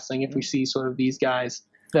professional wrestling if we see sort of these guys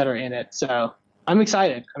that are in it. So I'm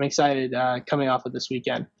excited. Coming off of this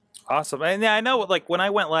weekend. Awesome. And yeah, I know, like, when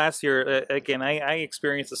I went last year, again, I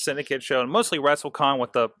experienced the Syndicate show, and mostly WrestleCon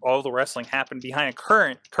with all the wrestling happened behind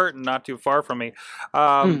a curtain not too far from me.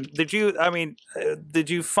 Did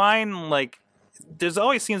you find, like, there's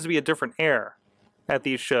always seems to be a different air at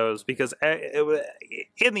these shows, because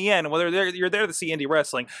in the end, whether you're there to see indie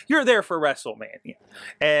wrestling, you're there for WrestleMania,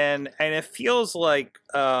 and it feels like,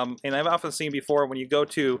 and I've often seen before when you go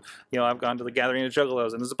to, I've gone to the Gathering of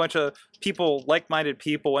Juggalos, and there's a bunch of people, like-minded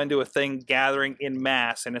people, into a thing gathering in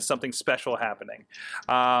mass, and it's something special happening.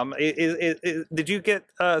 Did you get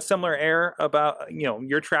a similar air about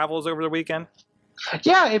your travels over the weekend?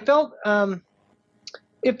 Yeah, it felt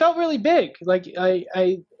really big. Like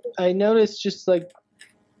I noticed just like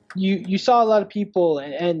you saw a lot of people,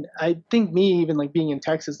 and I think me even like being in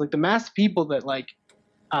Texas, like the mass of people that like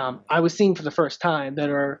I was seeing for the first time that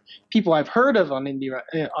are people I've heard of on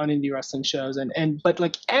indie wrestling shows, but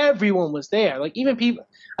like everyone was there. Like even people,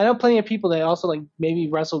 I know plenty of people that also like maybe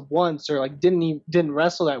wrestled once or like didn't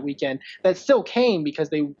wrestle that weekend that still came because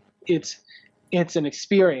it's an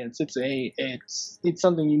experience. It's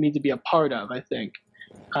something you need to be a part of. I think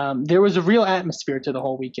there was a real atmosphere to the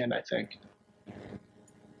whole weekend, I think.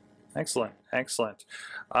 Excellent.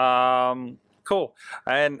 Cool.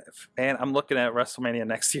 And I'm looking at WrestleMania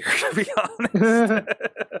next year, to be honest.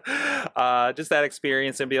 Just that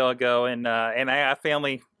experience and be able to go and I have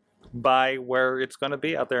family by where it's going to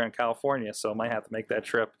be out there in California, so I might have to make that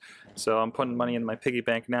trip. So I'm putting money in my piggy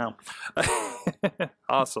bank now.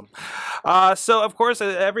 Awesome. So of course,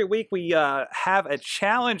 every week we have a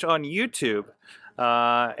challenge on YouTube.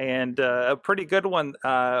 And a pretty good one.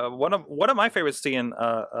 One of my favorites seeing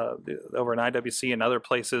over in IWC and other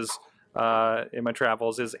places in my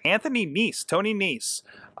travels is Anthony Nese, Tony Nese.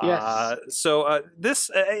 Yes. So this,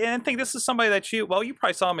 and I think this is somebody that you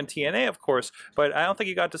probably saw him in TNA, of course, but I don't think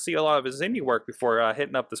you got to see a lot of his indie work before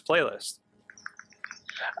hitting up this playlist.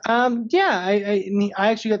 Yeah, I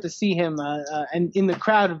actually got to see him and in the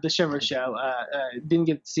crowd of the Shimmer show. Didn't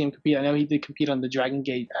get to see him compete. I know he did compete on the Dragon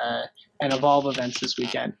Gate and Evolve events this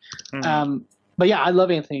weekend. Mm-hmm. But yeah, I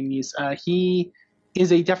love Anthony Nese. He is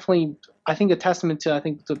definitely, I think, a testament to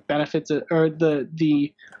the benefits or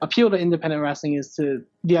the appeal to independent wrestling is to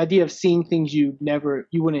the idea of seeing things you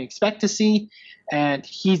wouldn't expect to see, and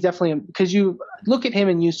he's definitely, because you look at him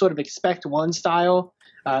and you sort of expect one style.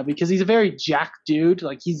 Because he's a very jacked dude,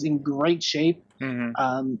 like he's in great shape.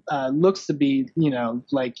 Mm-hmm. Looks to be, you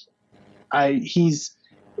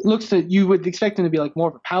would expect him to be like more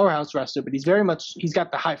of a powerhouse wrestler, but he's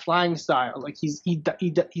got the high flying style. Like he's got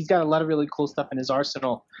a lot of really cool stuff in his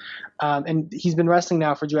arsenal. And he's been wrestling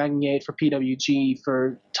now for Dragon Gate, for PWG,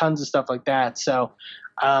 for tons of stuff like that. So,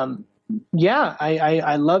 yeah,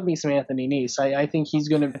 I love me some Anthony Nese. I think he's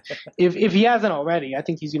gonna, if he hasn't already, I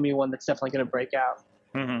think he's gonna be one that's definitely gonna break out.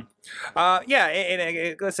 Mm-hmm. Yeah,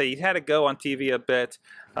 and let's say he had to go on TV a bit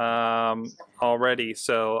already,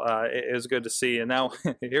 so it was good to see. And now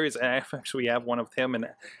here he's actually have one of him and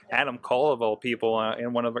Adam Cole of all people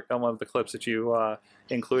in one of the clips that you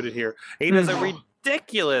included here. He does a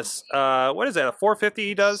ridiculous what is that, a 450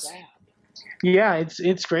 he does? Yeah,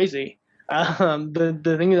 it's crazy.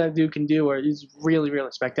 The thing that dude can do is really,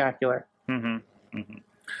 really spectacular. Mm-hmm. Mm-hmm.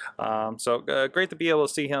 So great to be able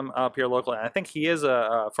to see him up here locally. I think he is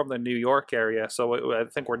from the New York area, so I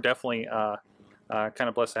think we're definitely kind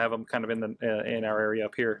of blessed to have him kind of in our area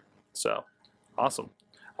up here. So awesome.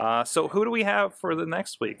 So who do we have for the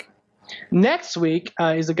next week? Next week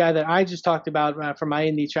is a guy that I just talked about from my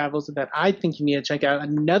indie travels that I think you need to check out.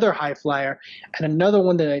 Another high flyer, and another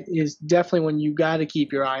one that is definitely one you got to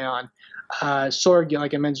keep your eye on. Sorg,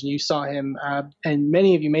 like I mentioned, you saw him, and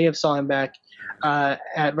many of you may have saw him back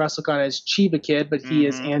at WrestleCon as Chiba Kid, but he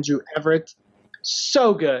is Andrew Everett.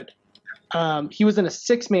 So good. He was in a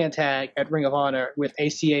 6-man tag at Ring of Honor with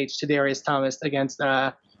ACH, Tadarius Thomas against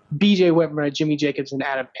BJ Whitmer, Jimmy Jacobs, and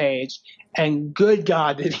Adam Page. And good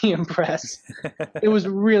God, did he impress. It was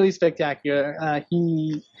really spectacular.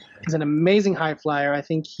 He is an amazing high flyer. I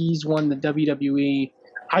think he's one the WWE.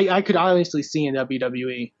 I could honestly see in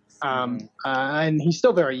WWE. And he's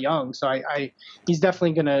still very young, so he's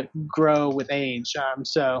definitely going to grow with age.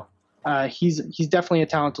 So he's definitely a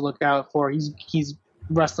talent to look out for. He's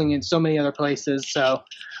wrestling in so many other places, so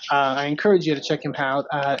I encourage you to check him out.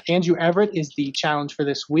 Andrew Everett is the challenge for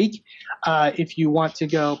this week. If you want to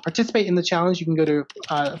go participate in the challenge, you can go to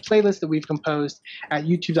a playlist that we've composed at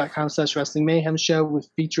youtube.com/Wrestling Mayhem Show with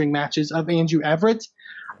featuring matches of Andrew Everett.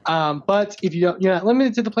 But if you're not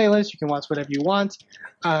limited to the playlist, you can watch whatever you want.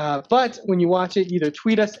 But when you watch it, either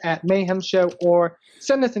tweet us at Mayhem Show or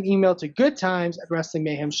send us an email to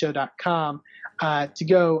goodtimes@wrestlingmayhemshow.com to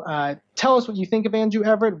go tell us what you think of Andrew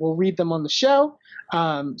Everett. We'll read them on the show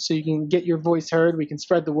so you can get your voice heard. We can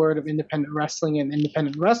spread the word of independent wrestling and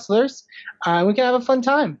independent wrestlers. We can have a fun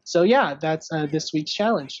time. So, yeah, that's this week's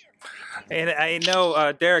challenge. And I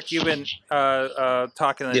know, Derek, you've been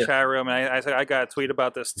talking in the chat room, and I got a tweet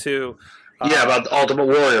about this too. About the Ultimate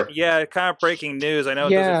Warrior. Yeah, kind of breaking news. I know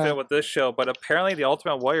it doesn't fit with this show, but apparently the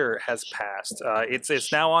Ultimate Warrior has passed.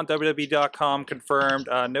 It's now on WWE.com, confirmed.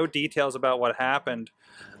 No details about what happened.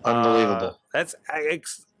 Unbelievable. That's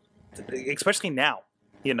especially now.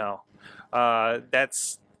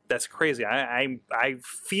 That's crazy. I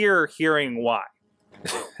fear hearing why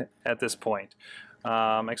at this point.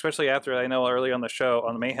 Especially after, I know early on the show,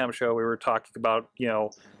 on the Mayhem show, we were talking about,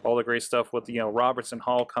 all the great stuff with, Robertson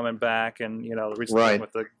Hall coming back and, the recent thing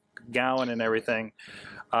with the Gowan and everything.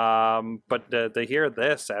 But to hear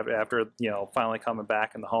this after finally coming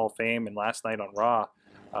back in the Hall of Fame and last night on Raw,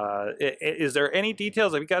 is there any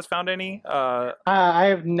details? Have you guys found any? I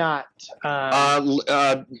have not.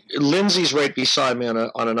 Lindsay's right beside me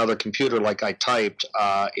on another computer, like I typed.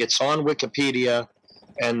 It's on Wikipedia,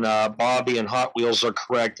 and Bobby and Hot Wheels are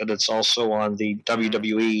correct that it's also on the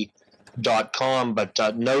WWE.com, but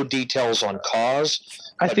no details on cause.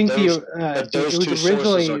 I think those it two was sources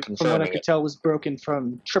originally, are from what I confirming could it. tell, was broken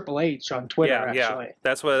from Triple H on Twitter. Yeah, actually.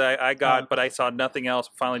 that's what I got, but I saw nothing else.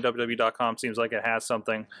 Finally, WWE.com seems like it has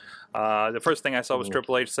something. The first thing I saw was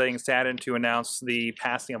Triple H saying saddened to announce the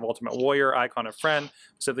passing of Ultimate Warrior, icon and friend,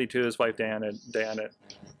 specifically to his wife Diana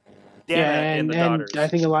and the and daughters. I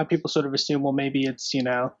think a lot of people sort of assume, well, maybe it's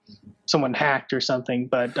someone hacked or something.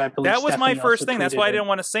 But I believe that was my Stephanie first also thing. That's tweeted why I it. didn't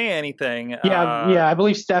want to say anything. Yeah, I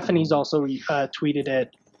believe Stephanie's also tweeted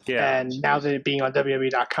it. Yeah. And now that it being on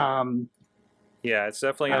WWE.com, Yeah, it's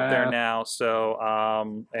definitely up there now. So,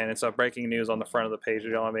 and it's breaking news on the front of the page. We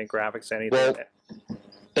don't have any graphics, anything. Well,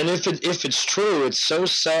 and if it's true, it's so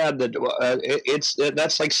sad that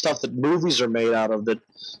that's like stuff that movies are made out of. To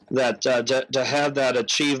have that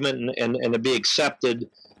achievement and to be accepted,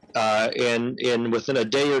 and within a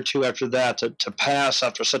day or two after that to pass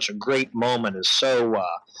after such a great moment is so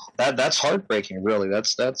that's heartbreaking. Really,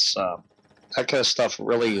 that's that kind of stuff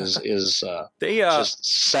really is just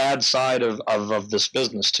sad side of this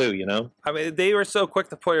business too. I mean, they were so quick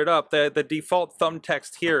to put it up. The default thumb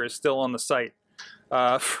text here is still on the site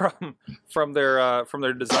from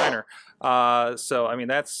their designer. So I mean,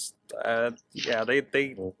 that's they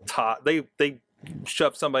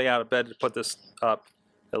shoved somebody out of bed to put this up.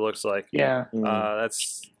 It looks like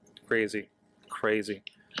that's crazy.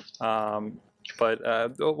 But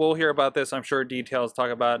we'll hear about this. I'm sure details talk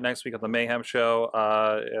about it next week on the Mayhem Show.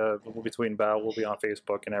 Between Battle, we'll be on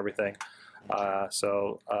Facebook and everything.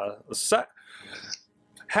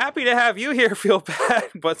 Happy to have you here. Feel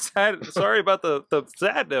bad, but sad. Sorry about the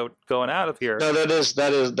sad note going out of here. No, that is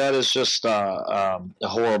just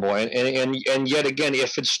horrible. And yet again,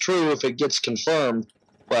 if it's true, if it gets confirmed,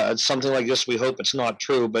 well, it's something like this. We hope it's not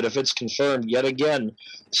true, but if it's confirmed, yet again,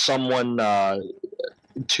 someone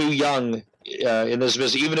too young in this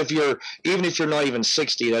business, even if you're not even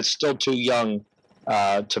 60, that's still too young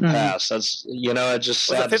to pass. That's it's just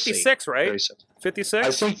sad. 56, right?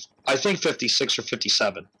 56. I think 56 or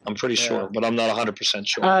 57. I'm pretty sure, but I'm not 100%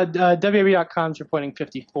 sure. WWE.com's reporting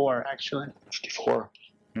 54 actually. 54.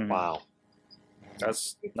 Wow,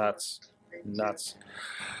 that's nuts.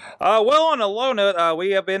 Well, on a low note,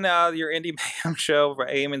 we have been your Indie Mayhem show for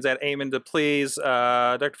Eamon's at Eamon to please.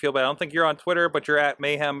 Dr. Feelbad, I don't think you're on Twitter, but you're at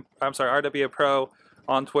RWA Pro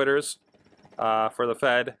on Twitters for the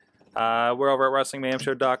Fed. We're over at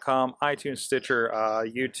WrestlingMayhemShow.com, iTunes, Stitcher,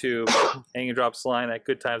 YouTube, and you can drop us a line at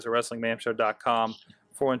goodtimes@WrestlingMayhemShow.com,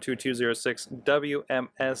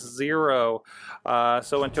 412-206-WMS0.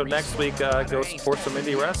 So until next week, go support some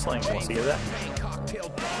indie wrestling. We'll see you then.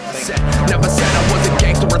 Never said I was a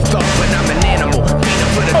gangster or thug, but I'm an animal. Beat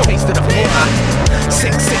for the taste of the fly.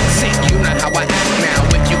 Sick, you know how I act now.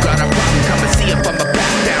 If you got a problem, come and see if I'm a bad